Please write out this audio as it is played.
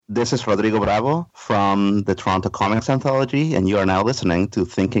This is Rodrigo Bravo from the Toronto Comics Anthology, and you are now listening to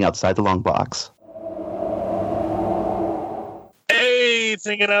Thinking Outside the Long Box. Hey,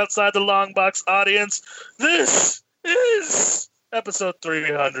 Thinking Outside the Long Box audience, this is episode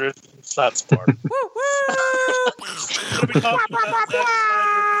 300. It's not smart. We'll be talking about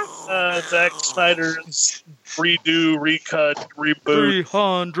Zack Snyder's redo, recut, reboot.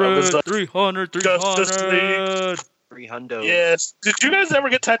 300. Justice League. 300. Yes. Did you guys ever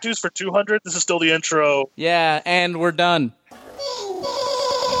get tattoos for 200? This is still the intro. Yeah, and we're done.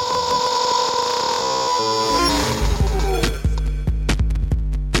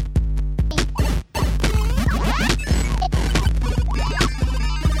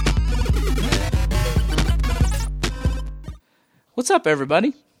 What's up,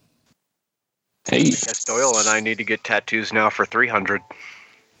 everybody? Hey. I guess Doyle and I need to get tattoos now for 300.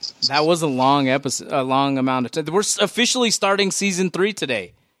 That was a long episode, a long amount of time. We're officially starting season 3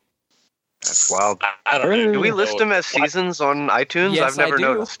 today. That's wild. I don't know. Do we list them as seasons on iTunes? Yes, I've never I do.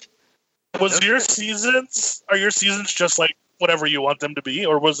 noticed. Was your seasons? Are your seasons just like whatever you want them to be,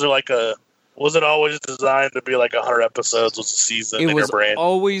 or was there like a? Was it always designed to be like 100 episodes was a season in your brain? It was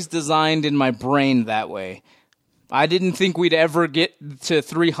always designed in my brain that way. I didn't think we'd ever get to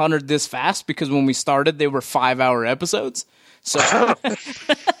 300 this fast because when we started, they were 5-hour episodes. So, I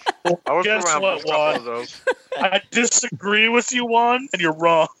was Guess around what, for a couple of those. I disagree with you, Juan, and you're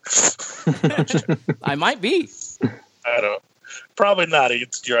wrong. I might be. I don't. Probably not.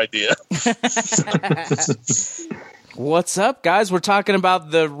 It's your idea. What's up, guys? We're talking about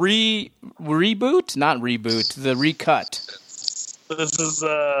the reboot? Not reboot, the recut. This is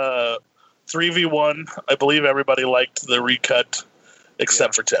 3v1. I believe everybody liked the recut,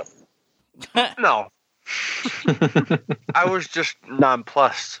 except for Tim. No. I was just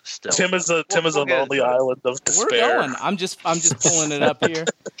nonplussed still. Tim is a lonely island of despair. We're going. I'm just pulling it up here.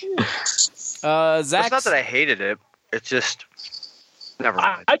 It's Zach. not that I hated it. It's just never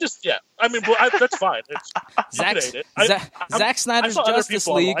mind. I mean, that's fine. Zack Snyder's Justice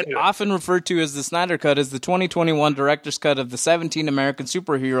League, often referred to as the Snyder Cut, is the 2021 director's cut of the 17 American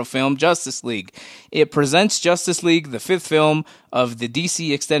superhero film Justice League. It presents Justice League, the fifth film of the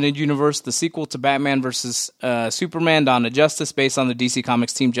DC Extended Universe, the sequel to Batman vs. Superman: Dawn of Justice, based on the DC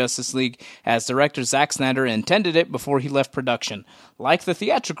Comics Team Justice League, as director Zack Snyder intended it before he left production. Like the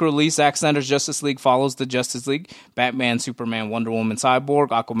theatrical release, Zack Snyder's Justice League follows the Justice League, Batman, Superman, Wonder Woman, Cyborg,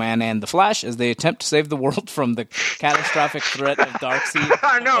 Aquaman, and The Flash as they attempt to save the world from the catastrophic threat of Darkseid.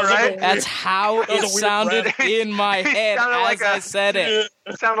 I know, right? That's how it sounded in my head as I said it.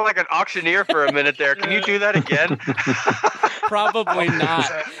 It sounded like an auctioneer for a minute there. Can you do that again? Probably not.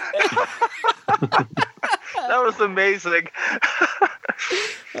 That was amazing.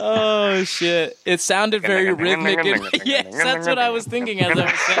 Oh, shit. It sounded very rhythmic. Yes, that's what I was thinking as I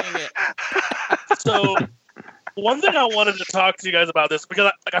was saying it. So, one thing I wanted to talk to you guys about this,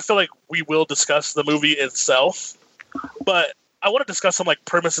 because I feel like we will discuss the movie itself, but I want to discuss some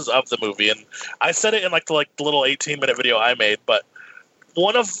premises of the movie. And I said it in the little 18-minute video I made, but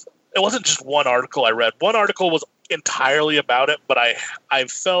it wasn't just one article I read. One article was entirely about it, but I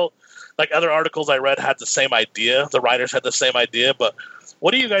felt like other articles I read had the same idea. The writers had the same idea. But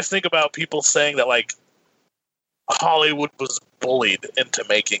what do you guys think about people saying that Hollywood was bullied into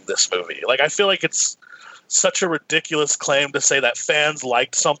making this movie? I feel like it's such a ridiculous claim to say that fans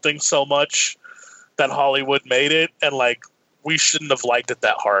liked something so much that Hollywood made it, and we shouldn't have liked it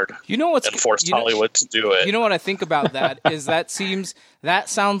that hard. You know what's and forced Hollywood to do it. You know what I think about that is that sounds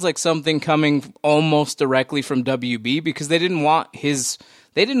like something coming almost directly from WB, because they didn't want this.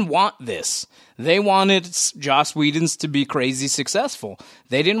 They wanted Joss Whedon's to be crazy successful.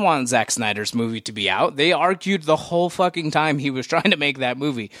 They didn't want Zack Snyder's movie to be out. They argued the whole fucking time he was trying to make that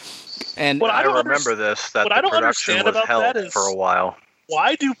movie. And I remember this. That what I don't production understand was about held that is for a while.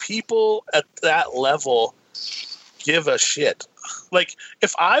 Why do people at that level give a shit?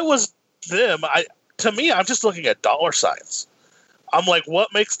 If I was them, to me, I'm just looking at dollar signs. I'm like,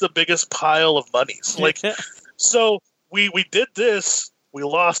 what makes the biggest pile of monies? So we did this, we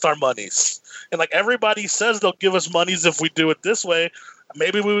lost our monies. And everybody says they'll give us monies if we do it this way.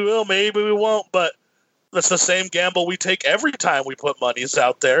 Maybe we will, maybe we won't, but that's the same gamble we take every time we put monies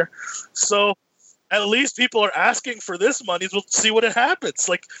out there. So at least people are asking for this money. We'll see what it happens.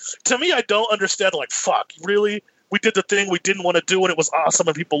 To me, I don't understand. Fuck, really? We did the thing we didn't want to do, and it was awesome,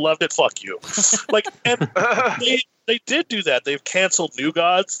 and people loved it. Fuck you. And they They did do that. They've canceled New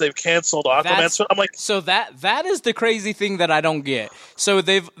Gods. They've canceled Aquaman. I'm like, so that is the crazy thing that I don't get. So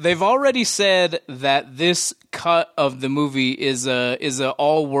they've already said that this cut of the movie is a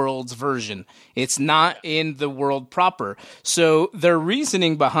all worlds version. It's not in the world proper. So their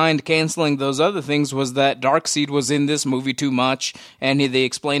reasoning behind canceling those other things was that Darkseid was in this movie too much, and they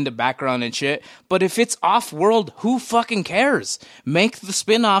explained the background and shit. But if it's off world, who fucking cares? Make the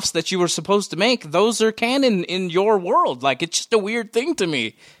spin-offs that you were supposed to make. Those are canon in your world. Like, it's just a weird thing to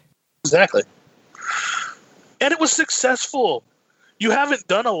me. Exactly. And it was successful. You haven't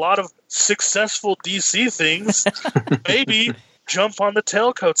done a lot of successful DC things. Maybe jump on the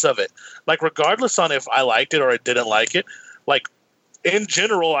tailcoats of it. Like, regardless on if I liked it or I didn't like it, like, in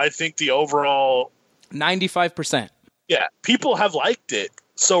general, I think the overall 95%. Yeah, people have liked it.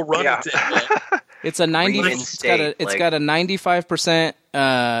 So run it in. It's a 90. It's got a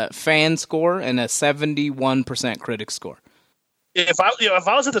 95% fan score and a 71% critic score. If I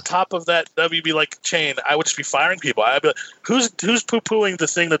was at the top of that WB like chain, I would just be firing people. I'd be like, who's poo-pooing the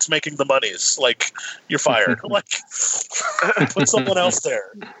thing that's making the monies? Like, you're fired. Like, put someone else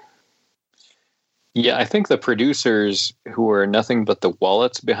there. Yeah, I think the producers, who are nothing but the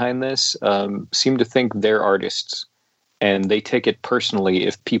wallets behind this, seem to think they're artists, and they take it personally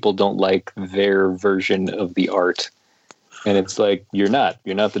if people don't like their version of the art. And it's like, you're not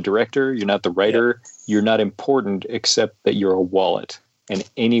the director, you're not the writer, you're not important except that you're a wallet, and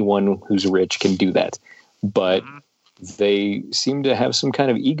anyone who's rich can do that. But they seem to have some kind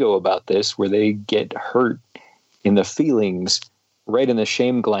of ego about this, where they get hurt in the feelings, right in the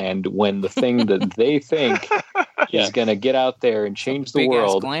shame gland, when the thing that they think is going to get out there and change the world.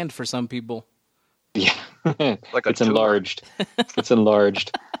 Big ass gland for some people. Yeah, like it's enlarged. It's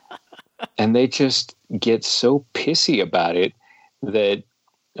enlarged. And they just get so pissy about it that,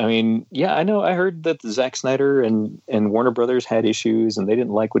 I mean, yeah, I know. I heard that Zack Snyder and Warner Brothers had issues, and they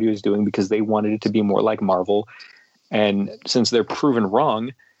didn't like what he was doing because they wanted it to be more like Marvel. And since they're proven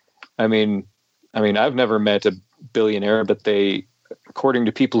wrong, I mean, I've never met a billionaire, but they, according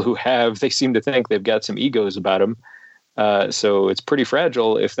to people who have, they seem to think they've got some egos about them. So it's pretty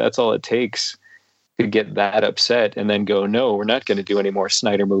fragile if that's all it takes to get that upset and then go, no, we're not going to do any more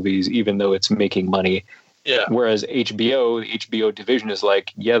Snyder movies, even though it's making money. Yeah. Whereas the HBO division is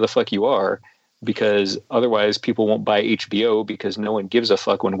like, yeah, the fuck you are, because otherwise people won't buy HBO because no one gives a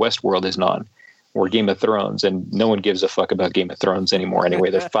fuck when Westworld isn't on, or Game of Thrones, and no one gives a fuck about Game of Thrones anymore anyway.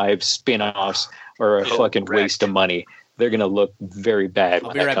 The 5 spin-offs are a fucking waste of money. They're going to look very bad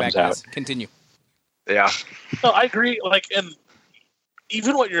when that comes out. Continue. Yeah. No, I agree. Like, and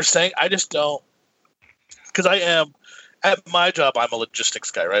even what you're saying, I just don't, because I am, at my job, I'm a logistics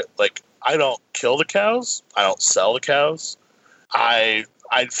guy, right? Like, I don't kill the cows. I don't sell the cows. I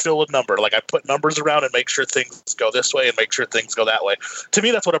fill a number. Like, I put numbers around and make sure things go this way and make sure things go that way. To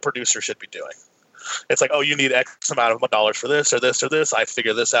me, that's what a producer should be doing. It's like, oh, you need X amount of dollars for this or this or this. I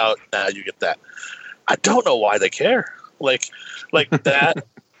figure this out. Now you get that. I don't know why they care. Like that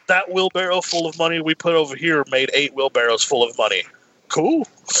wheelbarrow full of money we put over here made 8 wheelbarrows full of money. Cool.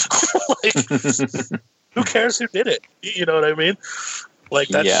 Like, who cares who did it? You know what I mean? Like,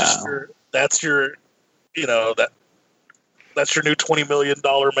 that's just that's your new $20 million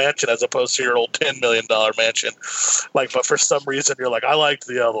mansion as opposed to your old $10 million mansion. Like, but for some reason you're like, I liked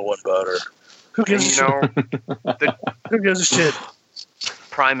the other one better. Who gives a shit? Who gives a shit?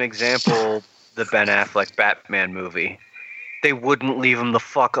 Prime example, the Ben Affleck Batman movie. They wouldn't leave him the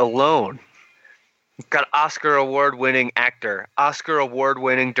fuck alone. Got Oscar award-winning actor, Oscar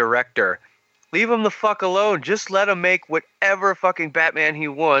award-winning director. Leave him the fuck alone. Just let him make whatever fucking Batman he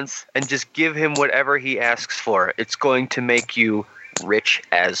wants and just give him whatever he asks for. It's going to make you rich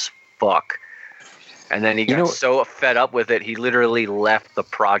as fuck. And then he got so fed up with it, he literally left the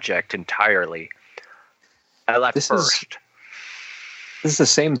project entirely. I left first. This is the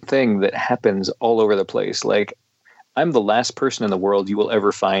same thing that happens all over the place. Like, I'm the last person in the world you will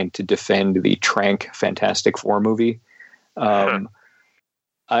ever find to defend the Trank Fantastic Four movie. I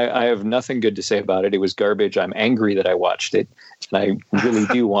have nothing good to say about it. It was garbage. I'm angry that I watched it, and I really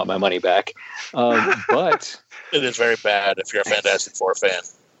do want my money back. But it is very bad if you're a Fantastic Four fan.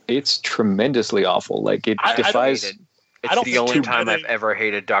 It's tremendously awful. Like, it defies. It's the only time I've ever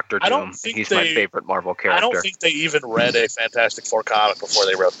hated Dr. Doom. He's my favorite Marvel character. I don't think they even read a Fantastic Four comic before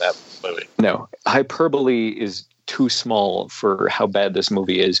they wrote that movie. No, hyperbole is too small for how bad this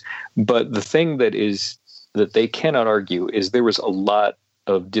movie is. But the thing that they cannot argue is there was a lot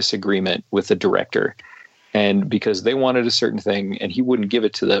of disagreement with the director, and because they wanted a certain thing and he wouldn't give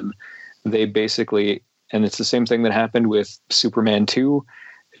it to them, they basically, and it's the same thing that happened with Superman 2.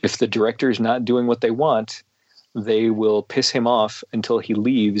 If the director's not doing what they want, they will piss him off until he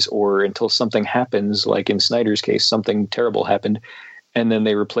leaves or until something happens, like in Snyder's case, something terrible happened, and then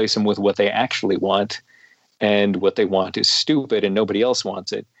they replace him with what they actually want, and what they want is stupid and nobody else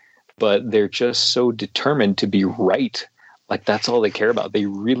wants it. But they're just so determined to be right. Like, that's all they care about. They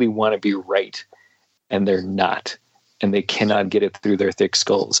really want to be right, and they're not. And they cannot get it through their thick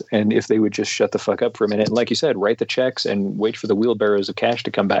skulls. And if they would just shut the fuck up for a minute, and like you said, write the checks and wait for the wheelbarrows of cash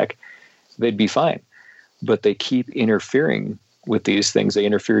to come back, they'd be fine. But they keep interfering with these things. They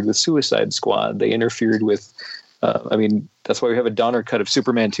interfered with Suicide Squad. They interfered with, that's why we have a Donner cut of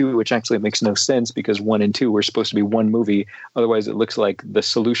Superman 2, which actually makes no sense because 1 and 2 were supposed to be one movie. Otherwise, it looks like the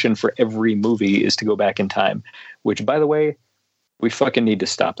solution for every movie is to go back in time, which, by the way, we fucking need to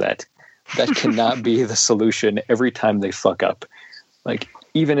stop that. That cannot be the solution every time they fuck up. Like,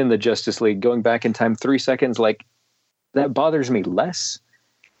 even in the Justice League, going back in time 3 seconds, like, that bothers me less.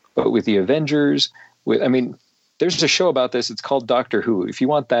 But with the Avengers, there's a show about this. It's called Doctor Who. If you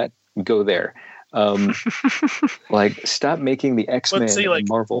want that, go there. Stop making the X-Men and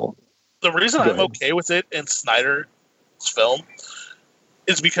Marvel. The reason I'm okay with it in Snyder's film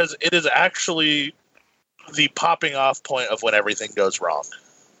is because it is actually the popping off point of when everything goes wrong.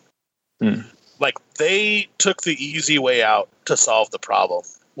 Like, they took the easy way out to solve the problem,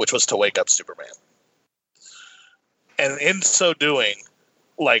 which was to wake up Superman. And in so doing,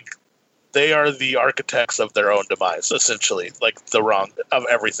 like, they are the architects of their own demise, essentially. Like, the wrong of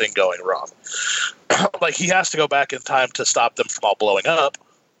everything going wrong. Like, he has to go back in time to stop them from all blowing up.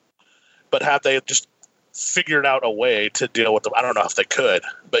 But had they just figured out a way to deal with them, I don't know if they could,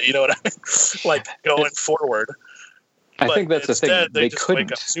 but you know what I mean? Like, going forward. I think that's the thing. They just couldn't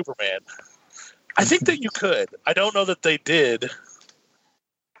wake up Superman. I think that you could. I don't know that they did.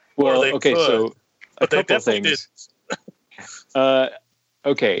 Well, okay, so but they definitely did.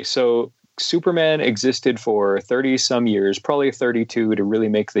 Okay, so Superman existed for 30-some years, probably 32 to really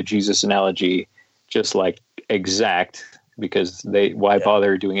make the Jesus analogy just like exact, because why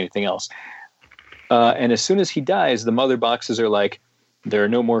bother doing anything else? And as soon as he dies, the mother boxes are like, there are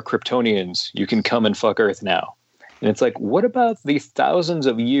no more Kryptonians. You can come and fuck Earth now. And it's like, what about the thousands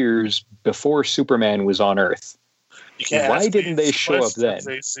of years before Superman was on Earth? Why didn't they show up then?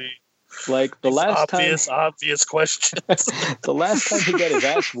 Like, the last time... Obvious questions. The last time he got his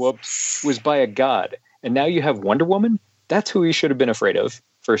ass whooped was by a god. And now you have Wonder Woman? That's who he should have been afraid of,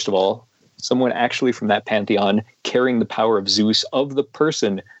 first of all. Someone actually from that pantheon carrying the power of Zeus, of the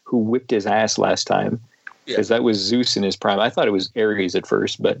person who whipped his ass last time. Because that was Zeus in his prime. I thought it was Ares at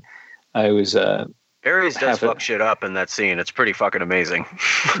first, but I was... Ares does fuck shit up in that scene. It's pretty fucking amazing.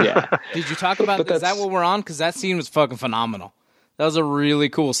 Yeah. Did you talk about, is that what we're on? Because that scene was fucking phenomenal. That was a really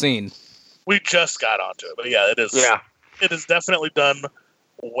cool scene. We just got onto it, but yeah, it is. Yeah. It is definitely done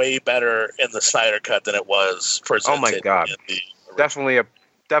way better in the Snyder cut than it was presented. Oh my god. Definitely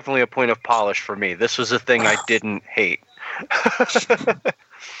a point of polish for me. This was a thing I didn't hate.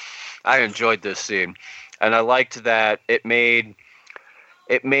 I enjoyed this scene. And I liked that it made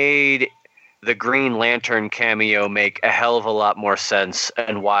the Green Lantern cameo make a hell of a lot more sense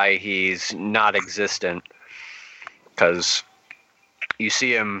and why he's not existent. Because you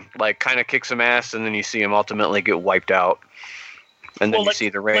see him, like, kind of kick some ass, and then you see him ultimately get wiped out. And then you see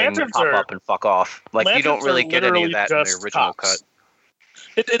the rain pop up and fuck off. Like, you don't really get any of that in the original cut.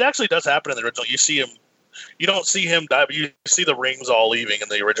 It actually does happen in the original. You see him. You don't see him die, but you see the rings all leaving in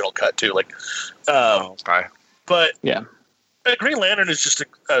the original cut, too. Like, okay. But yeah. Green Lantern is just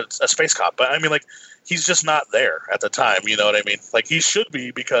a space cop, but I mean, like, he's just not there at the time. You know what I mean? Like, he should be,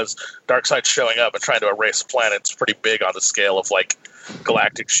 because Darkseid's showing up and trying to erase the planet. It's pretty big on the scale of, like,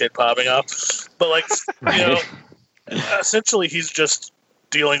 galactic shit popping up. But, like, you know, essentially he's just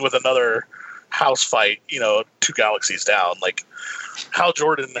dealing with another house fight, 2 galaxies down. Like, Hal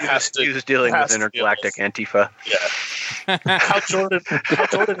Jordan he was dealing with intergalactic Antifa. Yeah. Hal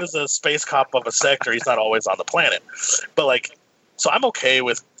Jordan is a space cop of a sector. He's not always on the planet. But, like, so I'm okay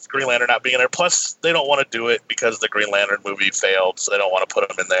with Green Lantern not being there. Plus, they don't want to do it because the Green Lantern movie failed, so they don't want to put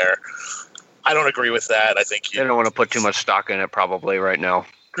him in there. I don't agree with that. I think they don't want to put too much stock in it probably right now.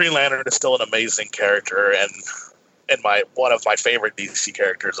 Green Lantern is still an amazing character and one of my favorite DC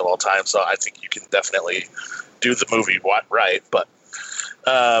characters of all time, so I think you can definitely do the movie right. But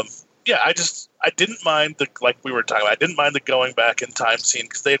I didn't mind like we were talking about. I didn't mind the going back in time scene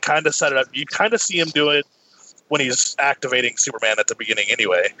because they kind of set it up. You kind of see him do it when he's activating Superman at the beginning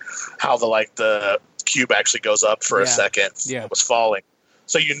anyway. How the cube actually goes up for a second. Yeah. It was falling.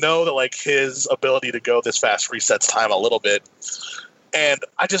 So you know that, like, his ability to go this fast resets time a little bit. And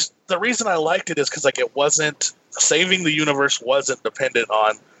the reason I liked it is because, like, it wasn't saving the universe wasn't dependent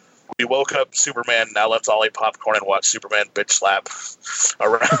on We woke up Superman. Now let's all eat popcorn and watch Superman bitch slap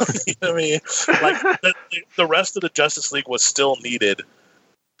around. You know what I mean? Like the rest of the Justice League was still needed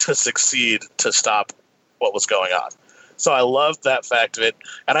to succeed to stop what was going on. So I love that fact of it,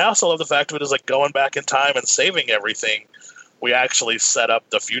 and I also love the fact of it is like going back in time and saving everything. We actually set up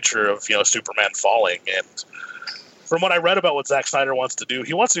the future of Superman falling, and from what I read about what Zack Snyder wants to do,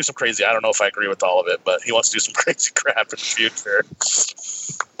 he wants to do some crazy. I don't know if I agree with all of it, but he wants to do some crazy crap in the future.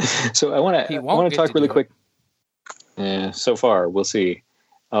 So I want to talk really quick. Yeah, so far we'll see.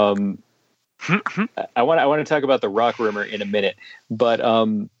 I want to talk about the Rock rumor in a minute, but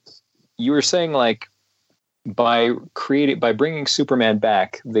you were saying like by bringing Superman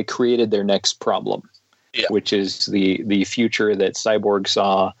back, they created their next problem, which is the future that Cyborg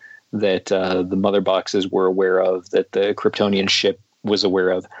saw, that the mother boxes were aware of, that the Kryptonian ship was aware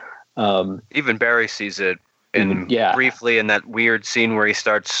of. Even Barry sees it briefly in that weird scene where he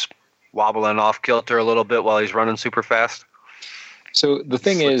starts wobbling off kilter a little bit while he's running super fast. So the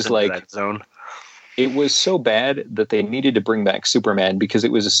thing is, like, that zone. It was so bad that they needed to bring back Superman because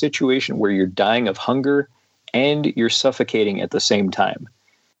it was a situation where you're dying of hunger and you're suffocating at the same time.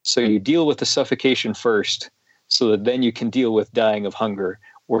 So you deal with the suffocation first so that then you can deal with dying of hunger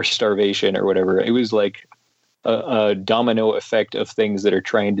or starvation or whatever. It was like a domino effect of things that are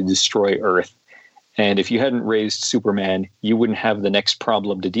trying to destroy Earth. And if you hadn't raised Superman, you wouldn't have the next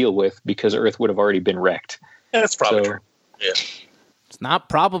problem to deal with because Earth would have already been wrecked. Yeah, that's probably true. Yeah. It's not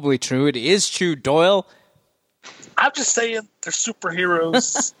probably true. It is true, Doyle. I'm just saying they're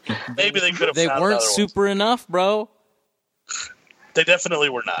superheroes. Maybe they could have. They weren't super enough, bro. They definitely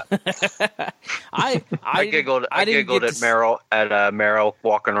were not. I giggled at Meryl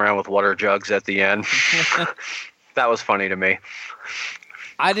walking around with water jugs at the end. That was funny to me.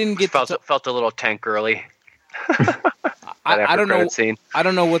 I didn't get felt a little tank girly. I don't know. Scene. I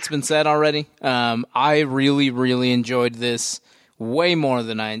don't know what's been said already. I really, really enjoyed this way more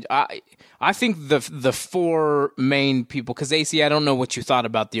than I think the four main people, because AC, I don't know what you thought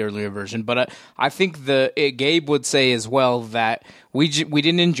about the earlier version, but I think Gabe would say as well that we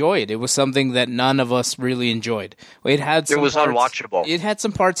didn't enjoy it. It was something that none of us really enjoyed. It was unwatchable. It had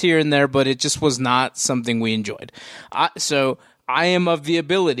some parts here and there, but it just was not something we enjoyed. So I am of the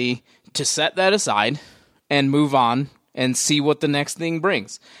ability to set that aside and move on and see what the next thing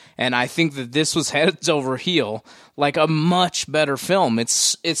brings. And I think that this was heads over heel, like a much better film.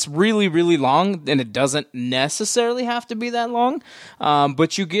 It's really, really long, and it doesn't necessarily have to be that long,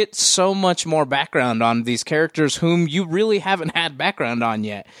 but you get so much more background on these characters whom you really haven't had background on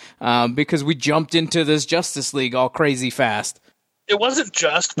yet, because we jumped into this Justice League all crazy fast. It wasn't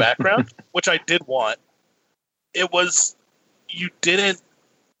just background, which I did want. It was, you didn't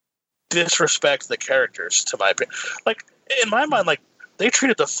disrespect the characters, to my opinion. Like, in my mind, like, they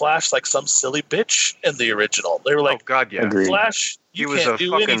treated the Flash like some silly bitch in the original. They were like, "Oh God, yeah, Flash, you can't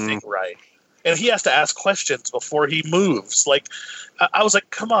do anything right," and he has to ask questions before he moves. Like, I was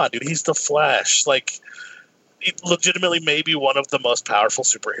like, "Come on, dude, he's the Flash. Like, he legitimately maybe one of the most powerful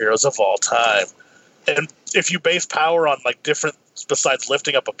superheroes of all time." And if you base power on like different, besides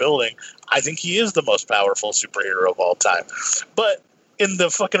lifting up a building, I think he is the most powerful superhero of all time. But in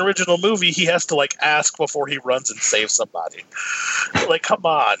the fucking original movie, he has to like ask before he runs and saves somebody. Like, come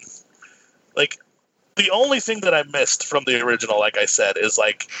on. Like, the only thing that I missed from the original, like I said, is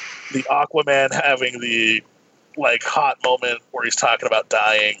like the Aquaman having the like hot moment where he's talking about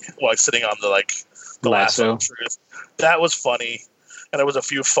dying while he's sitting on the lasso of truth. That was funny, and there was a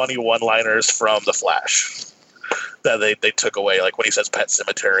few funny one-liners from the Flash that they took away, like when he says Pet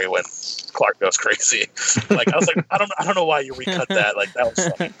Cemetery when Clark goes crazy. Like, I was like, I don't know why you recut that. Like, that was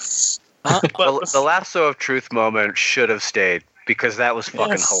funny. But the lasso of truth moment should have stayed because that was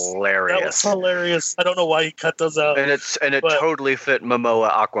fucking hilarious. That was hilarious. I don't know why he cut those out. And it totally fit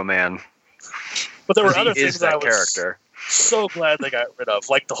Momoa Aquaman. But there were other things that I was character. So glad they got rid of,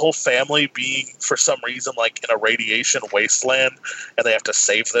 like the whole family being for some reason like in a radiation wasteland, and they have to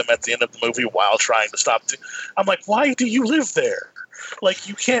save them at the end of the movie while trying to stop. I'm like, why do you live there? Like,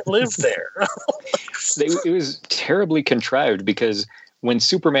 you can't live there. It was terribly contrived because when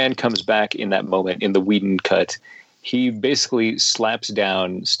Superman comes back in that moment in the Whedon cut, he basically slaps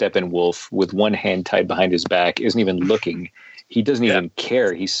down Steppenwolf with one hand tied behind his back, isn't even looking. He doesn't even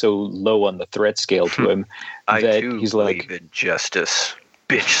care. He's so low on the threat scale to him that he's like, believe in justice,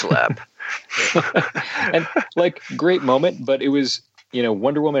 bitch slap. And like, great moment, but it was,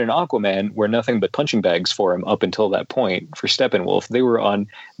 Wonder Woman and Aquaman were nothing but punching bags for him up until that point. For Steppenwolf,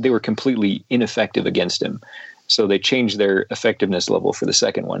 they were completely ineffective against him. So they changed their effectiveness level for the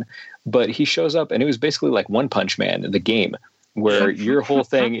second one. But he shows up, and it was basically like One Punch Man, the game, where your whole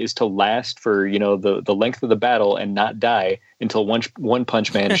thing is to last for, the length of the battle and not die until One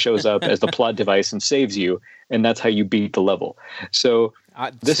Punch Man shows up as the plot device and saves you, and that's how you beat the level. So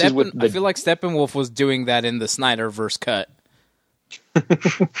I feel like Steppenwolf was doing that in the Snyderverse cut.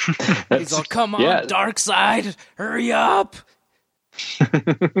 He's all, come on, Darkseid, hurry up.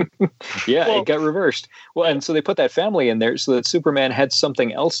 It got reversed. Well, and so they put that family in there so that Superman had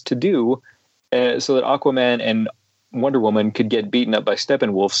something else to do, so that Aquaman and Wonder Woman could get beaten up by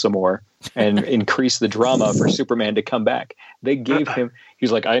Steppenwolf some more and increase the drama for Superman to come back. They gave him,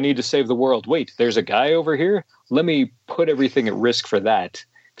 he's like, I need to save the world. Wait, there's a guy over here? Let me put everything at risk for that,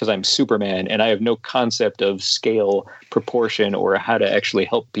 because I'm Superman and I have no concept of scale, proportion, or how to actually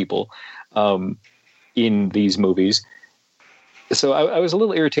help people in these movies. So I was a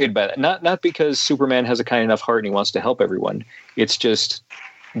little irritated by that. Not because Superman has a kind enough heart and he wants to help everyone. It's just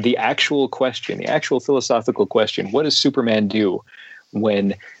the actual question, the actual philosophical question. What does Superman do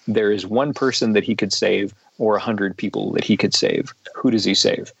when there is one person that he could save or 100 people that he could save? Who does he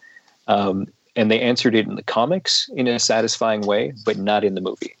save? And they answered it in the comics in a satisfying way, but not in the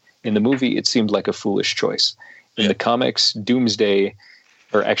movie. In the movie, it seemed like a foolish choice. In the comics, Doomsday,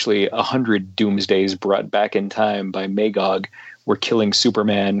 or actually 100 Doomsdays brought back in time by Magog, were killing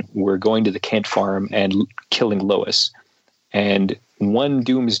Superman, were going to the Kent farm and killing Lois. And one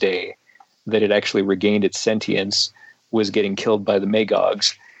Doomsday that had actually regained its sentience was getting killed by the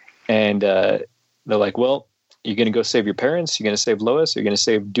Magogs. And they're like, well, you're going to go save your parents? You're going to save Lois? Or you're going to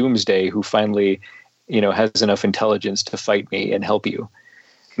save Doomsday, who finally, has enough intelligence to fight me and help you?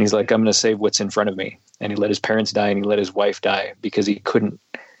 And he's like, I'm going to save what's in front of me. And he let his parents die and he let his wife die because he couldn't,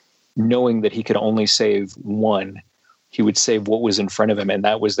 knowing that he could only save one, he would save what was in front of him. And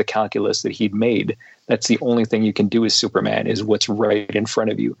that was the calculus that he'd made. That's the only thing you can do as Superman, is what's right in front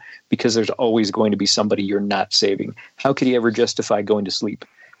of you, because there's always going to be somebody you're not saving. How could he ever justify going to sleep?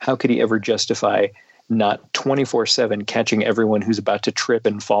 How could he ever justify not 24/7 catching everyone who's about to trip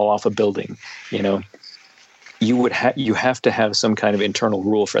and fall off a building? You have to have some kind of internal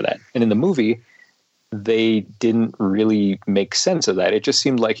rule for that. And in the movie, they didn't really make sense of that. It just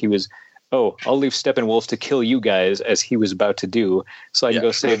seemed like he was, oh, I'll leave Steppenwolf to kill you guys, as he was about to do, so I can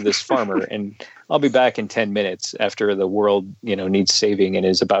go save this farmer, and I'll be back in 10 minutes after the world, needs saving and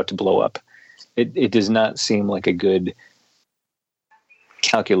is about to blow up. It does not seem like a good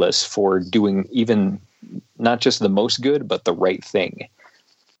calculus for doing even not just the most good, but the right thing.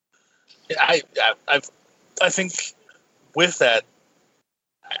 I think with that,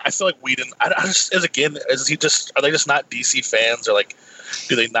 I feel like Whedon, are they just not DC fans, or like,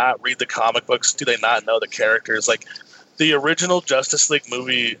 do they not read the comic books? Do they not know the characters? Like, the original Justice League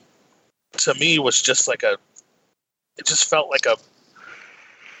movie, to me, was just like it just felt like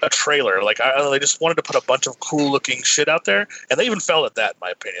a trailer. Like, they just wanted to put a bunch of cool looking shit out there, and they even fell at that, in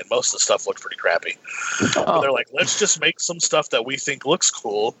my opinion. Most of the stuff looked pretty crappy. They're like, let's just make some stuff that we think looks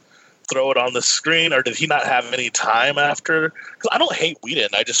cool, throw it on the screen. Or did he not have any time after? Because I don't hate Whedon.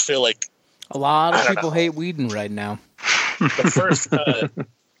 I just feel like a lot of people hate Whedon right now. The first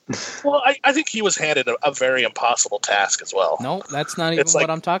well, I think he was handed a very impossible task as well. No, that's not even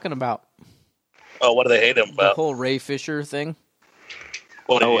what I'm talking about. Oh, what do they hate him about? The whole Ray Fisher thing.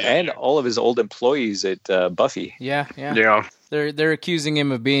 And all of his old employees at Buffy. Yeah. They're accusing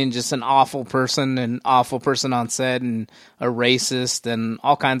him of being just an awful person on set, and a racist, and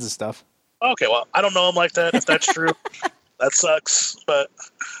all kinds of stuff. Okay, well, I don't know him like that. If that's true, that sucks. But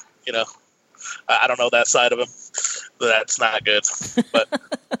I don't know that side of him. That's not good. But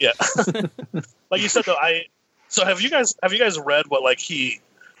yeah, like you said though, so have you guys read what I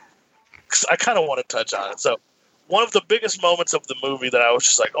kind of want to touch on it. So one of the biggest moments of the movie that I was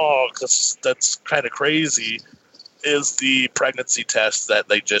just like, oh, that's kind of crazy, is the pregnancy test that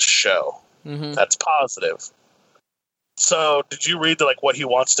they just show. Mm-hmm. That's positive. So did you read what he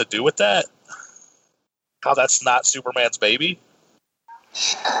wants to do with that? How that's not Superman's baby?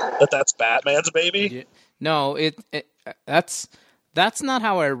 That's Batman's baby? Yeah. No, that's not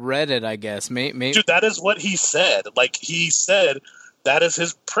how I read it, I guess. Maybe. Dude, that is what he said. He said that is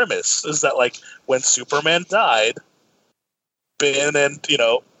his premise, is that when Superman died, Ben and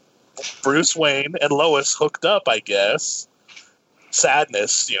Bruce Wayne and Lois hooked up, I guess.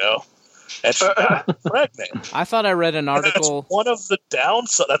 Sadness, and she got pregnant. I thought I read an article. That's one of the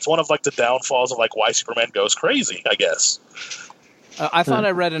downfalls of why Superman goes crazy, I guess. I thought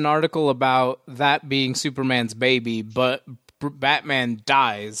I read an article about that being Superman's baby, but Batman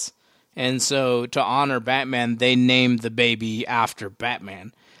dies, And so to honor Batman, they named the baby after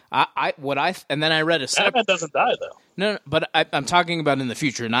Batman. And then I read a separate... Batman doesn't die though. No, but I'm talking about in the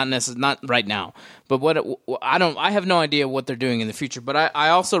future, not right now. But I have no idea what they're doing in the future. But I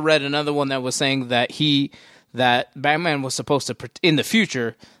also read another one that was saying that Batman was supposed to, in the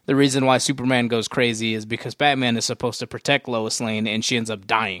future, the reason why Superman goes crazy is because Batman is supposed to protect Lois Lane, and she ends up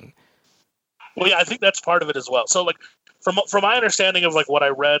dying. Well, yeah, I think that's part of it as well. So, like, from my understanding of like what I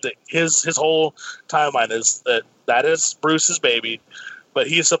read, his whole timeline is that is Bruce's baby, but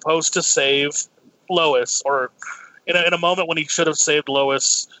he's supposed to save Lois, or in a moment when he should have saved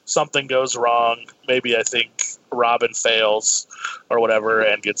Lois, something goes wrong. Maybe I think Robin fails or whatever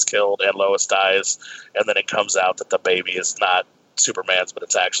and gets killed, and Lois dies, and then it comes out that the baby is not Superman's, but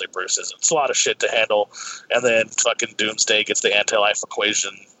it's actually Bruce's. It's a lot of shit to handle, and then fucking Doomsday gets the anti-life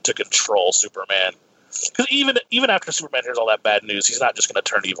equation to control Superman. Because even after Superman hears all that bad news, he's not just going to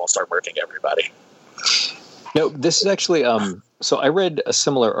turn evil and start murdering everybody. No, this is actually... So I read a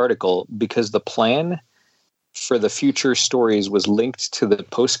similar article because the plan for the future stories was linked to the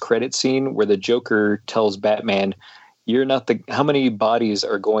post-credit scene where the Joker tells Batman, "You're not how many bodies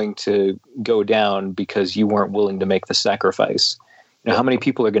are going to go down because you weren't willing to make the sacrifice? You know, how many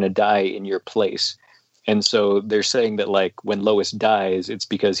people are going to die in your place?" And so they're saying that, like, when Lois dies, it's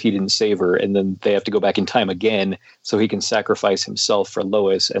because he didn't save her, and then they have to go back in time again so he can sacrifice himself for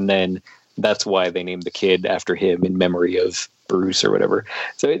Lois, and then that's why they named the kid after him in memory of Bruce or whatever.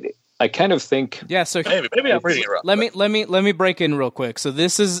 So I kind of think, yeah. So maybe I'm reading it wrong. Let me break in real quick. So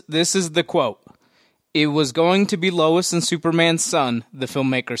this is the quote. It was going to be Lois and Superman's son, the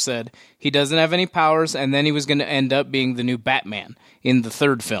filmmaker said. He doesn't have any powers, and then he was going to end up being the new Batman in the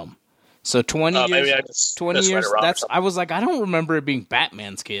third film. So 20 years. 20 years. I was like, I don't remember it being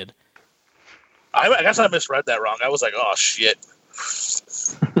Batman's kid. I guess I misread that wrong. I was like, oh shit.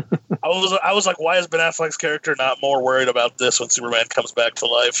 I was like, why is Ben Affleck's character not more worried about this when Superman comes back to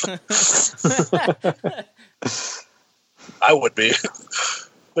life? I would be.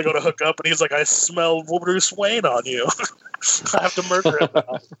 They go to hook up, and he's like, I smell Bruce Wayne on you. I have to murder him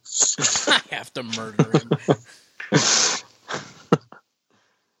now. I have to murder him.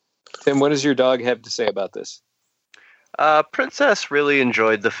 Tim, what does your dog have to say about this? Princess really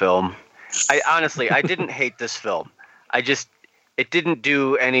enjoyed the film. I didn't hate this film. It didn't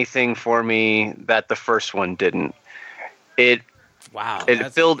do anything for me that the first one didn't. It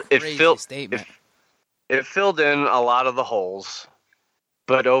filled in a lot of the holes,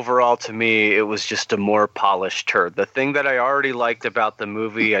 but overall to me it was just a more polished turd. The thing that I already liked about the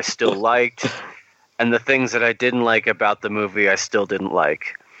movie I still liked, and the things that I didn't like about the movie I still didn't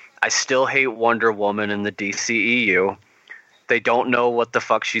like. I still hate Wonder Woman in the DCEU. They don't know what the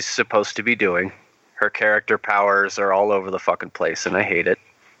fuck she's supposed to be doing. Her character powers are all over the fucking place, and I hate it.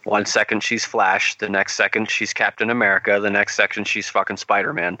 1 second she's Flash, the next second she's Captain America, the next second she's fucking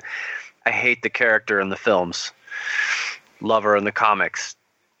Spider-Man. I hate the character in the films. Love her in the comics.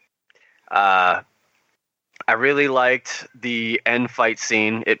 I really liked the end fight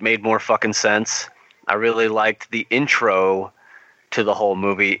scene. It made more fucking sense. I really liked the intro to the whole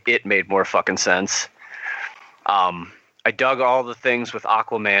movie. It made more fucking sense. I dug all the things with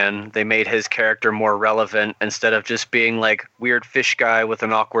Aquaman. They made his character more relevant instead of just being like weird fish guy with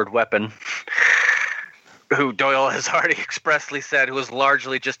an awkward weapon, who Doyle has already expressly said was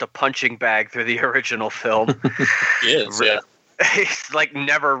largely just a punching bag through the original film. He is, yeah. He's like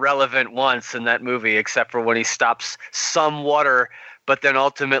never relevant once in that movie except for when he stops some water, but then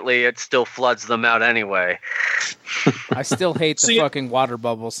ultimately it still floods them out anyway. I still hate the fucking water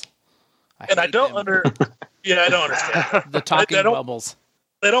bubbles. I don't understand. The talking bubbles.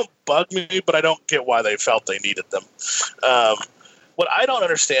 They don't bug me, but I don't get why they felt they needed them. What I don't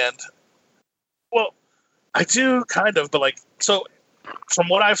understand, well, I do kind of, but like, so from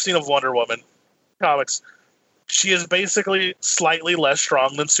what I've seen of Wonder Woman comics, she is basically slightly less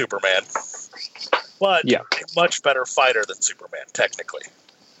strong than Superman, but a much better fighter than Superman, technically.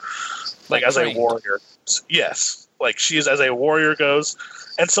 Like as a warrior. Yes. Like she is as a warrior goes.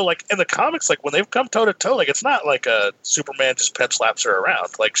 And so, like, in the comics, like, when they've come toe-to-toe, like, it's not like a Superman just pen slaps her around.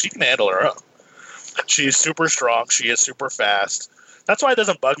 Like, she can handle her own. She's super strong. She is super fast. That's why it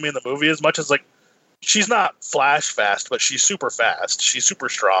doesn't bug me in the movie as much as, like, she's not Flash fast, but she's super fast. She's super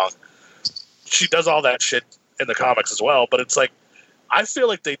strong. She does all that shit in the comics as well. But it's like, I feel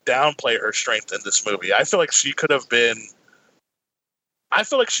like they downplay her strength in this movie. I feel like she could have been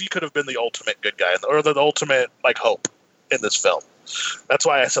the ultimate good guy, or the ultimate, like, hope in this film. That's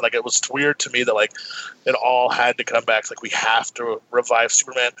why I said like it was weird to me that like it all had to come back. Like we have to revive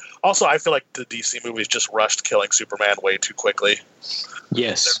Superman. Also, I feel like the DC movies just rushed killing Superman way too quickly.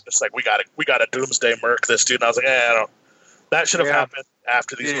 Yes, they're just like we got to Doomsday Murk this dude. And I was like, that should have happened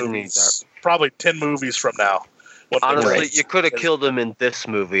after these movies. Probably 10 movies from now. Honestly, you could have killed him in this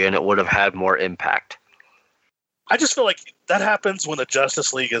movie, and it would have had more impact. I just feel like that happens when the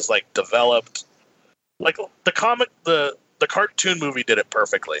Justice League is like developed. Like the cartoon movie did it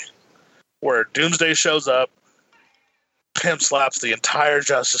perfectly, where Doomsday shows up, pimp slaps the entire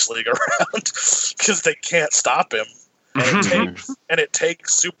Justice League around because they can't stop him, and it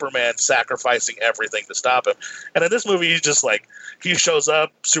takes Superman sacrificing everything to stop him. And in this movie, he's just like he shows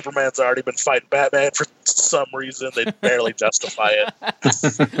up, Superman's already been fighting Batman for some reason. They barely justify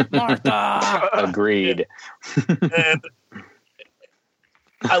it. Martha, agreed. And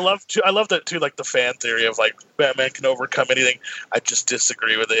I love that too, like the fan theory of like Batman can overcome anything. I just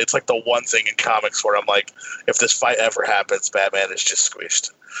disagree with it. It's like the one thing in comics where I'm like, if this fight ever happens, Batman is just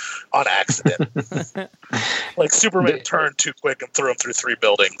squished on accident. Like Superman turned too quick and threw him through 3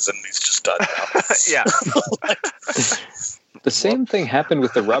 buildings, and he's just done now. Yeah. The same thing happened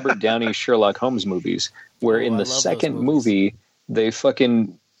with the Robert Downey Sherlock Holmes movies, where in the second movie they start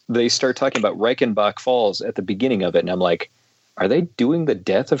talking about Reichenbach Falls at the beginning of it, and I'm like, are they doing the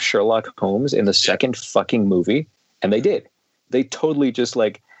death of Sherlock Holmes in the second fucking movie? And they did. They totally just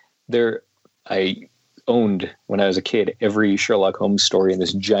like I owned when I was a kid every Sherlock Holmes story in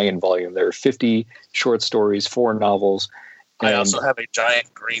this giant volume. There are 50 short stories, 4 novels. I also have a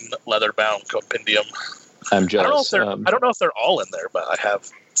giant green leather-bound compendium. I'm jealous. I don't know if they're all in there, but I have.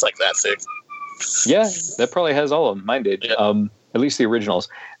 It's like that thick. Yeah, that probably has all of them. Mine did. Yeah. At least the originals.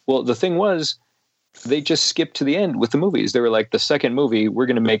 Well, the thing was, they just skipped to the end with the movies. They were like, the second movie, we're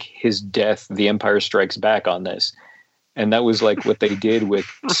going to make his death, The Empire Strikes Back on this. And that was like what they did with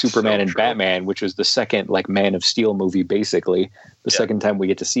Superman and Batman, which was the second like Man of Steel movie, basically. The second time we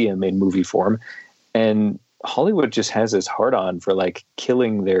get to see him in movie form. And Hollywood just has this hard on for like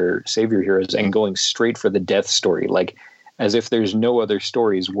killing their savior heroes and going straight for the death story, like as if there's no other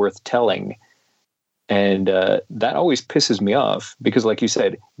stories worth telling. And that always pisses me off because, like you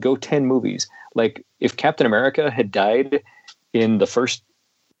said, go 10 movies. Like if Captain America had died in the first,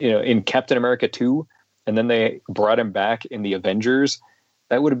 in Captain America 2, and then they brought him back in the Avengers,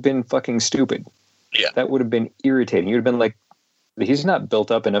 that would have been fucking stupid. Yeah. That would have been irritating. You'd have been like, he's not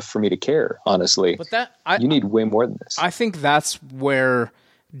built up enough for me to care, honestly. But you need way more than this. I think that's where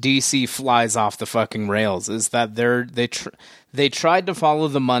DC flies off the fucking rails, is that they tried to follow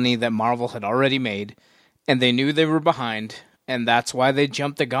the money that Marvel had already made, and they knew they were behind, and that's why they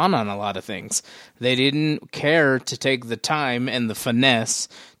jumped the gun on a lot of things. They didn't care to take the time and the finesse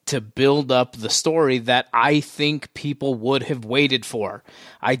to build up the story that I think people would have waited for.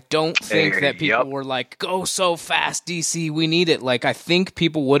 I don't think that people were like, go so fast, DC, we need it. Like, I think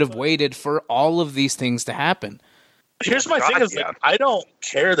people would have waited for all of these things to happen. Here's my thing is, like, I don't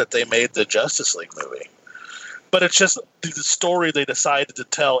care that they made the Justice League movie. But it's just the story they decided to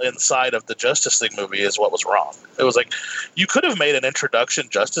tell inside of the Justice League movie is what was wrong. It was like, you could have made an introduction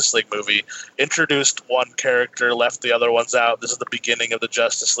Justice League movie, introduced one character, left the other ones out. This is the beginning of the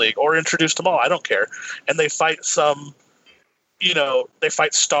Justice League, or introduced them all. I don't care. And they fight they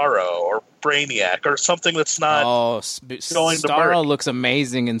fight Starro or Brainiac or something that's not. Oh, Starro looks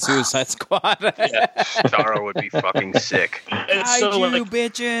amazing in Suicide Squad. Yeah. Starro would be fucking sick. And so, you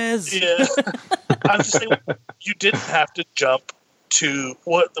bitches. Yeah. I'm just saying, you didn't have to jump to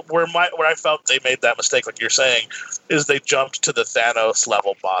where I felt they made that mistake, like you're saying, is they jumped to the Thanos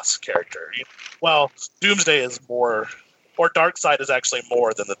level boss character. Well, Doomsday is more, or Darkseid is actually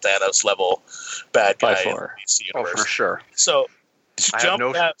more than the Thanos level bad guy in the DC universe. Oh, for sure. So I have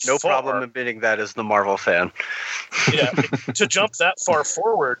no problem admitting that as the Marvel fan. Yeah, to jump that far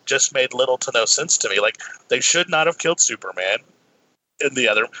forward just made little to no sense to me. Like, they should not have killed Superman in the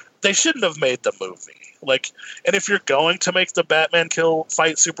other. They shouldn't have made the movie. Like, and if you're going to make the Batman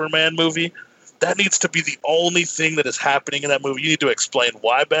fight Superman movie, that needs to be the only thing that is happening in that movie. You need to explain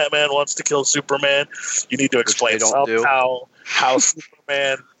why Batman wants to kill Superman. You need to explain how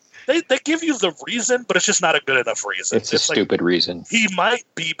Superman. They give you the reason, but it's just not a good enough reason. It's a stupid reason. He might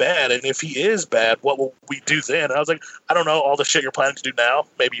be bad, and if he is bad, what will we do then? And I was like, I don't know, all the shit you're planning to do now.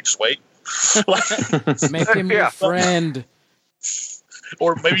 Maybe you just wait. Make him your friend.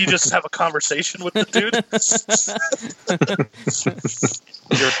 Or maybe you just have a conversation with the dude.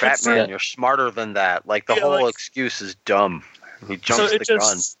 You're Batman. You're smarter than that. Like, the whole excuse is dumb. He jumps the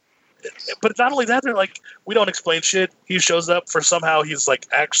gun. but not only that, they're like, we don't explain shit. He shows up for somehow he's like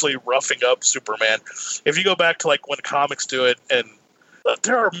actually roughing up Superman. If you go back to like when comics do it, and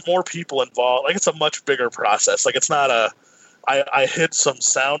there are more people involved. Like it's a much bigger process. Like it's not I hid some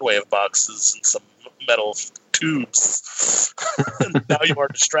sound wave boxes and some metal tubes. And now you are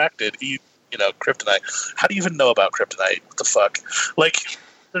distracted. Kryptonite. How do you even know about Kryptonite? What the fuck? Like,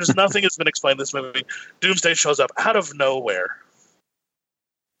 there's nothing that's been explained in this movie. Doomsday shows up out of nowhere.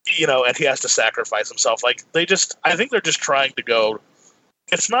 And he has to sacrifice himself. Like, I think they're just trying to go.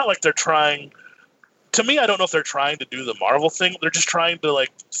 It's not like they're trying. To me, I don't know if they're trying to do the Marvel thing. They're just trying to,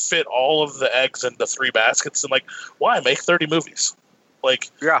 like, fit all of the eggs into 3 baskets. And, like, why make 30 movies? Like,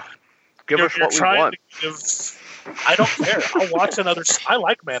 yeah. Give us what we want. I don't care. I'll watch another. I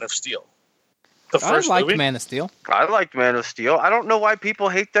like Man of Steel. I liked Man of Steel. I liked Man of Steel. I don't know why people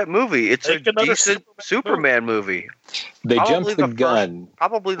hate that movie. It's a decent Superman movie. They jumped the gun.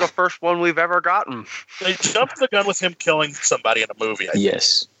 Probably the first one we've ever gotten. They jumped the gun with him killing somebody in a movie.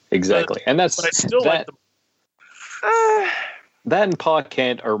 Yes, exactly. And that's but I still like them. That and Pa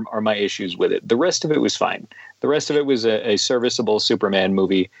Kent are my issues with it. The rest of it was fine. The rest of it was a serviceable Superman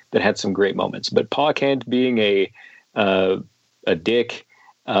movie that had some great moments. But Pa Kent being a dick,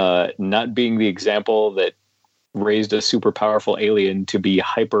 not being the example that raised a super powerful alien to be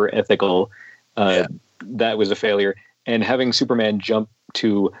hyper ethical, that was a failure. And having Superman jump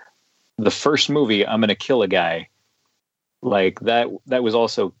to the first movie, I'm going to kill a guy, like that was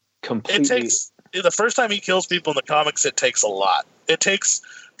also completely. The first time he kills people in the comics, it takes a lot. It takes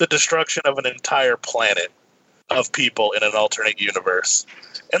the destruction of an entire planet of people in an alternate universe.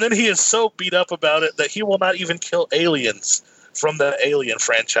 And then he is so beat up about it that he will not even kill aliens from the Alien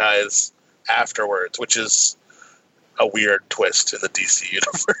franchise afterwards, which is a weird twist in the DC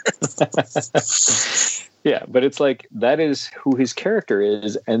universe. Yeah, but it's like, that is who his character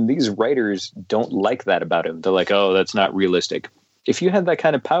is, and these writers don't like that about him. They're like, oh, that's not realistic. If you have that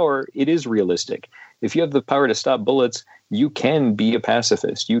kind of power, it is realistic. If you have the power to stop bullets, you can be a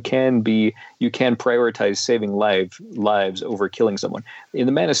pacifist. You can prioritize saving lives over killing someone. In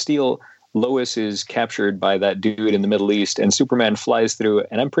the Man of Steel, Lois is captured by that dude in the Middle East, and Superman flies through,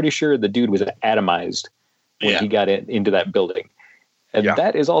 and I'm pretty sure the dude was atomized when he got into that building. And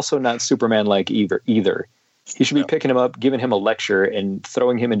that is also not Superman-like either. He should be picking him up, giving him a lecture, and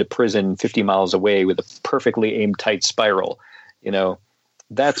throwing him into prison 50 miles away with a perfectly aimed tight spiral.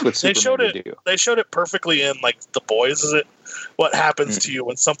 That's what Superman would do. They showed it perfectly in, like, The Boys. Is it what happens to you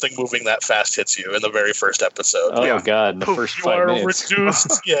when something moving that fast hits you in the very first episode? Oh, God, in the first 5 minutes.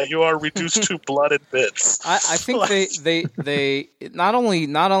 You are reduced to blood and bits. I think they not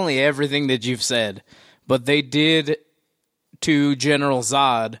only everything that you've said, but they did to General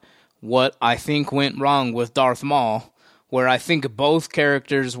Zod what I think went wrong with Darth Maul, where I think both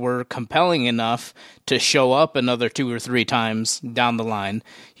characters were compelling enough to show up another 2 or 3 times down the line,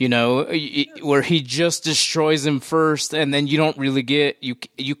 where he just destroys him first, and then you don't really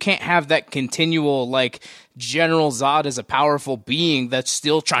you can't have that continual, like, General Zod is a powerful being that's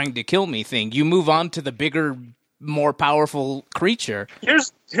still trying to kill me thing. You move on to the bigger, more powerful creature.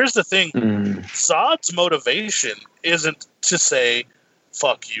 Here's the thing. Zod's motivation isn't to say,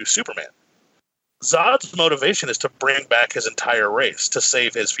 fuck you, Superman. Zod's motivation is to bring back his entire race, to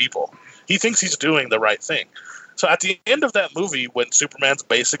save his people. He thinks he's doing the right thing. So at the end of that movie, when Superman's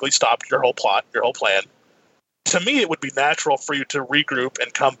basically stopped your whole plot, your whole plan, to me it would be natural for you to regroup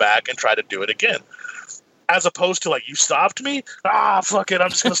and come back and try to do it again. As opposed to, like, you stopped me? Fuck it,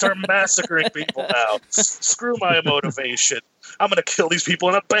 I'm just going to start massacring people now. Screw my motivation. I'm going to kill these people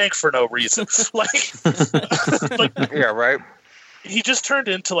in a bank for no reason. Yeah, right. He just turned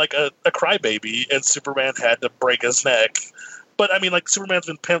into, like, a crybaby, and Superman had to break his neck. But, I mean, like,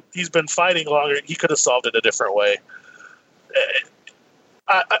 he's been fighting longer. He could have solved it a different way.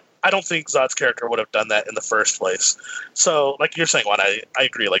 I don't think Zod's character would have done that in the first place. So, like you're saying, Juan, I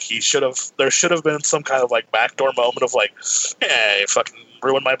agree. Like, there should have been some kind of, like, backdoor moment of, like, hey, fucking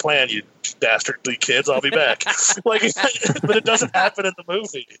ruined my plan, you dastardly kids, I'll be back. But it doesn't happen in the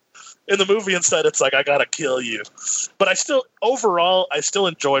movie. In the movie, instead, it's like, I gotta kill you. But overall, I still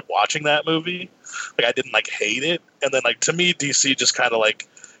enjoyed watching that movie. Like, I didn't, like, hate it. And then, like, to me, DC just kind of, like,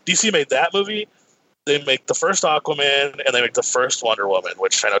 DC made that movie. They make the first Aquaman, and they make the first Wonder Woman,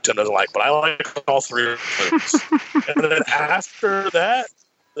 which I know Tim doesn't like, but I like all 3 movies. And then after that,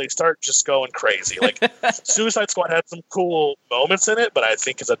 they start just going crazy. Like, Suicide Squad had some cool moments in it, but I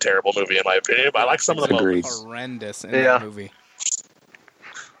think it's a terrible movie, in my opinion. But I like some of the moments. Horrendous in that movie.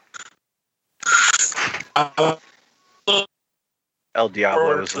 El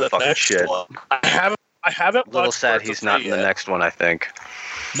Diablo is the fucking shit. I haven't I haven't. A little sad he's not in the next one. I think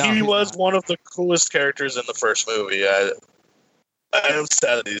he was one of the coolest characters in the first movie. I am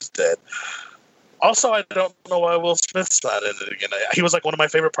sad that he's dead. Also, I don't know why Will Smith's not in it again. He was like one of my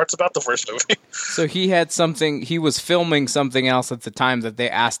favorite parts about the first movie. So he had something. He was filming something else at the time that they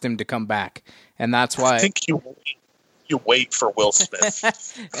asked him to come back, and that's why. I think you wait for Will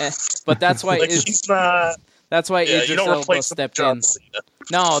Smith. But that's why he's not. That's why Idris Elba stepped in. Cena.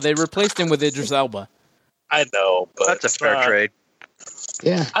 No, they replaced him with Idris Elba. I know, but that's a fair trade.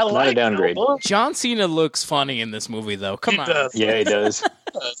 Yeah, not a downgrade. John Cena looks funny in this movie, though. Come on. Does. Yeah, he does.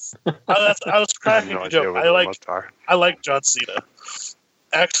 I was cracking a joke. I like John Cena.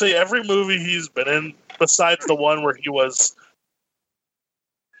 Actually, every movie he's been in, besides the one where he was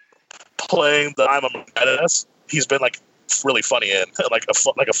playing the I'm a Badass, he's been like really funny in, like a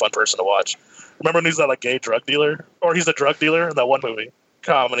fun person to watch. Remember when he's that like gay drug dealer, or he's a drug dealer in that one movie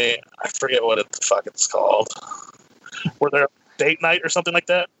comedy? I forget what the fuck it's called. Were there date night or something like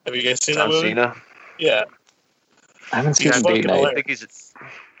that? Have you guys seen that movie? Cena? Yeah. I haven't seen Date Night. I think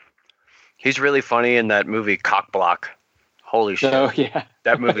he's really funny in that movie Cock Block. Holy shit. Oh, yeah.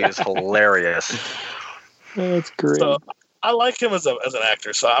 That movie is hilarious. That's great. So, I like him as an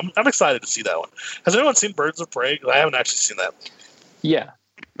actor, so I'm excited to see that one. Has anyone seen Birds of Prey? I haven't actually seen that. Yeah.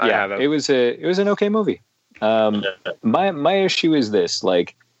 It was an okay movie. My issue is this,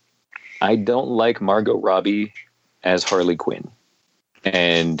 like, I don't like Margot Robbie as Harley Quinn.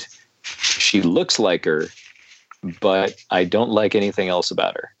 And she looks like her, but I don't like anything else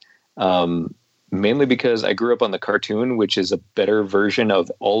about her. Mainly because I grew up on the cartoon, which is a better version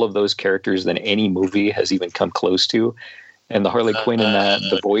of all of those characters than any movie has even come close to. And the Harley Quinn in that,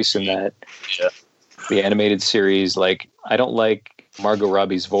 the voice in that, the animated series, like, I don't like Margot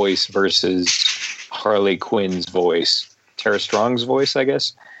Robbie's voice versus Harley Quinn's voice. Tara Strong's voice, I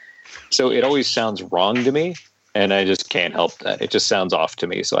guess. So it always sounds wrong to me, and I just can't help that. It just sounds off to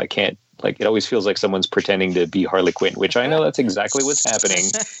me, so I can't, like, it always feels like someone's pretending to be Harley Quinn, which I know that's exactly what's happening.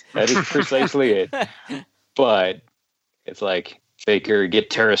 That is precisely it. But it's like, Baker,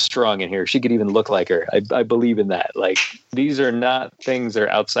 get Tara Strong in here. She could even look like her. I believe in that. Like, these are not things that are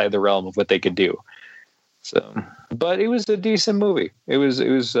outside the realm of what they could do. So, but it was a decent movie. It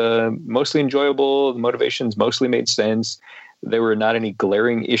was mostly enjoyable. The motivations mostly made sense. There were not any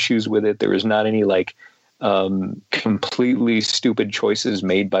glaring issues with it. There was not any like completely stupid choices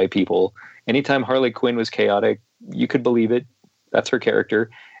made by people. Anytime Harley Quinn was chaotic, you could believe it. That's her character.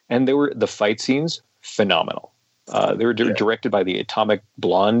 And the fight scenes, phenomenal. They were directed by the Atomic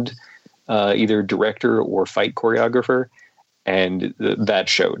Blonde, either director or fight choreographer. And that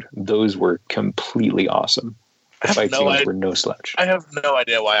showed. Those were completely awesome. The fight scenes were no slouch. I have no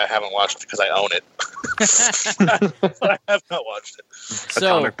idea why I haven't watched it because I own it. I have not watched it.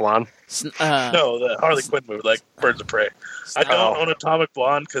 Atomic Blonde? No, the Harley Quinn movie, like Birds of Prey. I don't own Atomic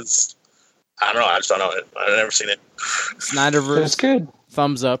Blonde because, I don't know, I just don't own it. I've never seen it. Snyderverse. That's good.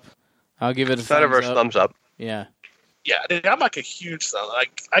 Thumbs up. I'll give it a Snyderverse thumbs up. Yeah. Yeah, I'm like a huge fan.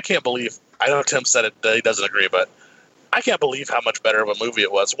 Like, I can't believe, I know Tim said it, he doesn't agree, but I can't believe how much better of a movie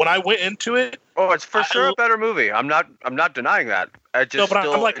it was. When I went into it, it's for sure a better movie. I'm not denying that. I'm putting it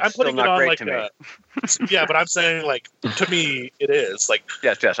on like yeah, but I'm saying like to me it is like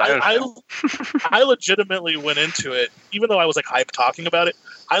yes. I legitimately went into it, even though I was like hyped talking about it.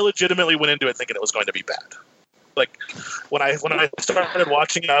 I legitimately went into it thinking it was going to be bad. Like when I started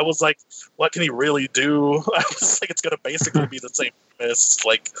watching it, I was like, "What can he really do?" I was like, "It's going to basically be the same miss,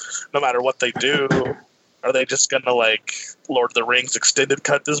 like no matter what they do." Are they just gonna like Lord of the Rings extended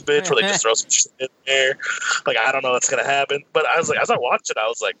cut this bitch, or they just throw some shit in there? Like I don't know what's gonna happen. But I was like, as I watched it, I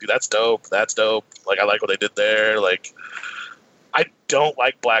was like, dude, that's dope. That's dope. Like I like what they did there. Like I don't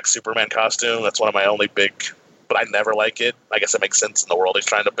like black Superman costume. That's one of my only big. But I never like it. I guess it makes sense in the world he's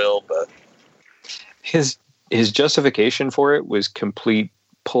trying to build. But his justification for it was complete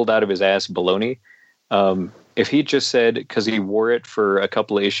pulled out of his ass baloney. If he just said, because he wore it for a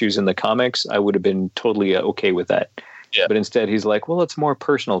couple of issues in the comics, I would have been totally okay with that. Yeah. But instead, he's like, well, it's more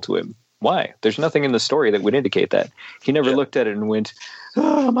personal to him. Why? There's nothing in the story that would indicate that. He never looked at it and went,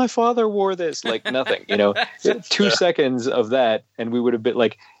 oh, my father wore this. Like nothing, 2 seconds of that. And we would have been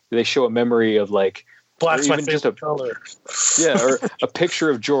like, they show a memory of like, black's my favorite color. Yeah. Or a picture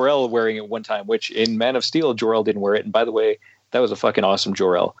of Jor-El wearing it one time, which in Man of Steel, Jor-El didn't wear it. And by the way, that was a fucking awesome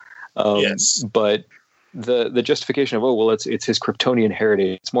Jor-El. Yes. But the justification of it's his Kryptonian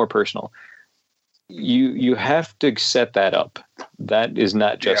heritage, it's more personal. You have to set that up. That is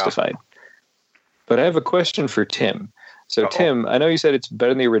not justified. But I have a question for Tim. So Tim, I know you said it's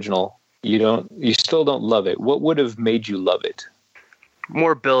better than the original. You still don't love it. What would have made you love it?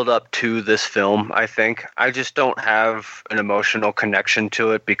 more build up to this film, I think. I just don't have an emotional connection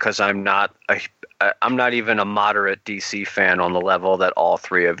to it because I'm not even a moderate DC fan on the level that all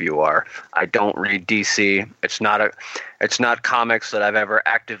three of you are. I don't read DC. It's not comics that I've ever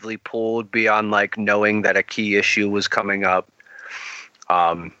actively pulled beyond like knowing that a key issue was coming up.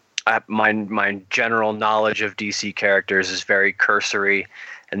 My general knowledge of DC characters is very cursory,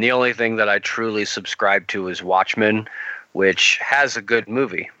 and the only thing that I truly subscribe to is Watchmen, which has a good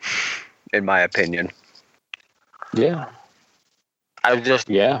movie, in my opinion. Yeah. I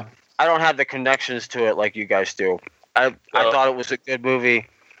don't have the connections to it like you guys do. I thought it was a good movie.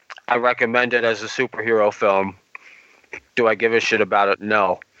 I recommend it as a superhero film. Do I give a shit about it?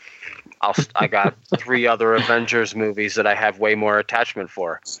 No. I got 3 other Avengers movies that I have way more attachment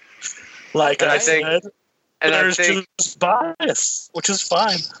for. Like I think, said, there's just bias, which is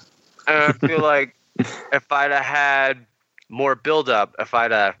fine. And I feel like if I'd have had more build-up, if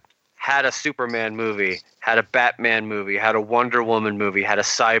I'd have had a Superman movie, had a Batman movie, had a Wonder Woman movie, had a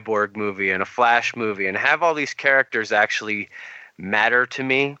Cyborg movie, and a Flash movie, and have all these characters actually matter to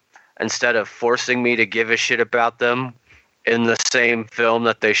me instead of forcing me to give a shit about them in the same film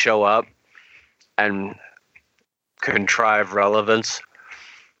that they show up and contrive relevance.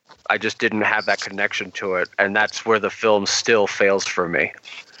 I just didn't have that connection to it, and that's where the film still fails for me.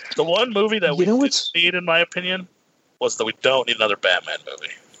 The one movie that we didn't need, in my opinion, was that we don't need another Batman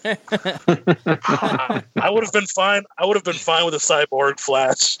movie. I would have been fine. I would have been fine with a Cyborg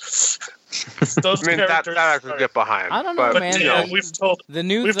Flash. Those characters, that I could get behind. I don't know, man. You know, we've told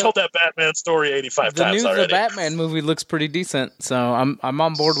that Batman story 85 times already. The Batman movie looks pretty decent, so I'm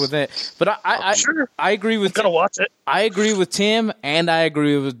on board with it. But I agree with. I'm gonna watch it. I agree with Tim, and I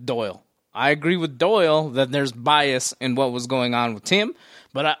agree with Doyle. I agree with Doyle that there's bias in what was going on with Tim,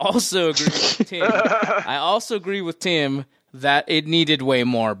 but I also agree with Tim. That it needed way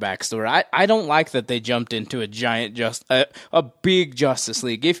more backstory. I don't like that they jumped into a big Justice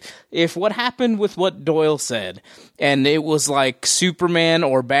League. If what happened with what Doyle said, and it was like Superman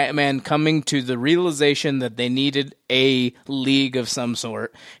or Batman coming to the realization that they needed a league of some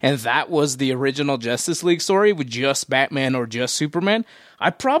sort, and that was the original Justice League story with just Batman or just Superman, I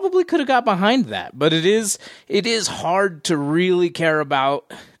probably could have got behind that. But it is hard to really care about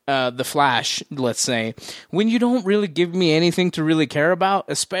the Flash, let's say, when you don't really give me anything to really care about,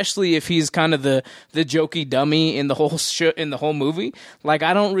 especially if he's kind of the jokey dummy in the whole movie. Like,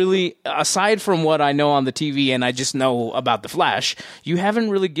 I don't really, aside from what I know on the TV and I just know about the Flash, you haven't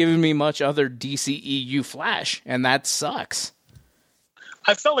really given me much other DCEU Flash, and that sucks.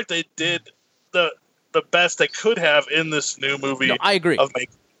 I felt like they did the best they could have in this new movie. No, I agree. Of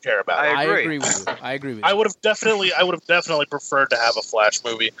making care about. I agree with you. I would have definitely preferred to have a Flash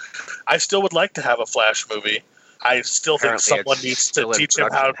movie. I still would like to have a Flash movie. I still think someone needs to teach him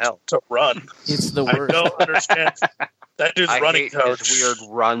how to run. It's the worst. I don't understand. That dude's running coach. His weird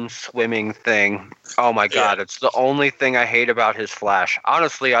run swimming thing. Oh my god, it's the only thing I hate about his Flash.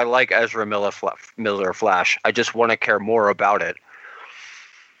 Honestly, I like Ezra Miller Flash. I just want to care more about it.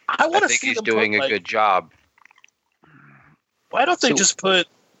 I think he's doing a good job. Why don't they just put?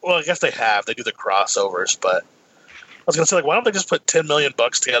 Well, I guess they have. They do the crossovers, but I was going to say, like, why don't they just put $10 million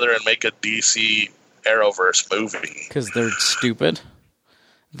together and make a DC Arrowverse movie? Because they're stupid.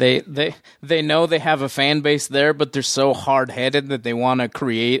 They know they have a fan base there, but they're so hard-headed that they want to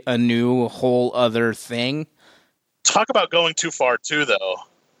create a new whole other thing. Talk about going too far, too, though.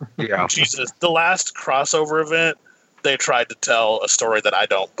 Yeah. Jesus. The last crossover event, they tried to tell a story that I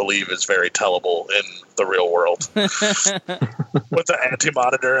don't believe is very tellable in the real world. With the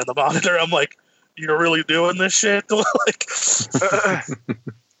Anti-Monitor and the Monitor, I'm like, you're really doing this shit? Like,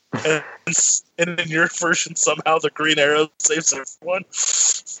 and in your version, somehow the Green Arrow saves everyone.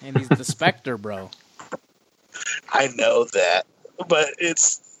 And he's the Spectre, bro. I know that, but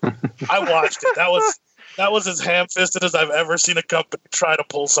I watched it. That was as ham-fisted as I've ever seen a company try to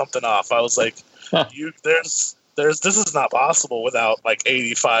pull something off. I was like, this is not possible without like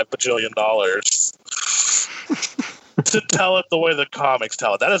 $85 bajillion to tell it the way the comics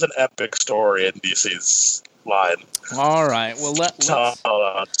tell it. That is an epic story in DC's line. All right, well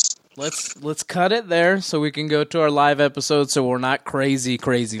let's cut it there so we can go to our live episode, so we're not crazy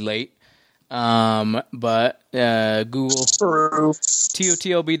late. But Google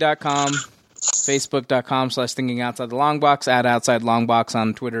TOTLB.com, Facebook.com/thinkingoutsidethelongbox, @outsidelongbox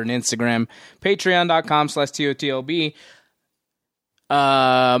on Twitter and Instagram, Patreon.com/TOTLB.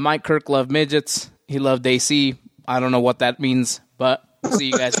 Mike Kirk loved midgets. He loved AC. I don't know what that means, but see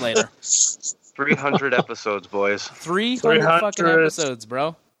you guys later. 300 episodes, boys. 300 fucking episodes,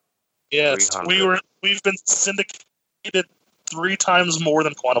 bro. Yes, we've been syndicated 3 times more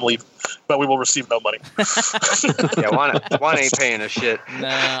than Quantum Leap, but we will receive no money. Yeah, Juan ain't paying us shit. Nah,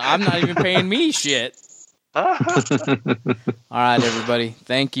 I'm not even paying me shit. All right, everybody.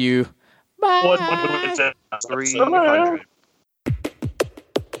 Thank you. Bye. 300.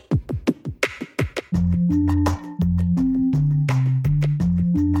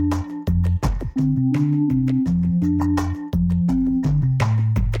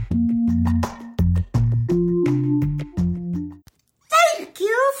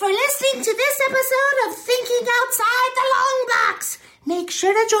 Listening to this episode of Thinking Outside the Long Box. Make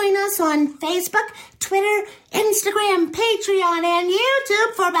sure to join us on Facebook, Twitter, Instagram, Patreon, and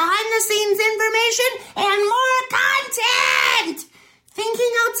YouTube for behind-the-scenes information and more content.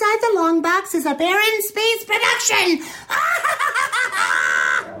 Thinking Outside the Long Box is a Barren Space production.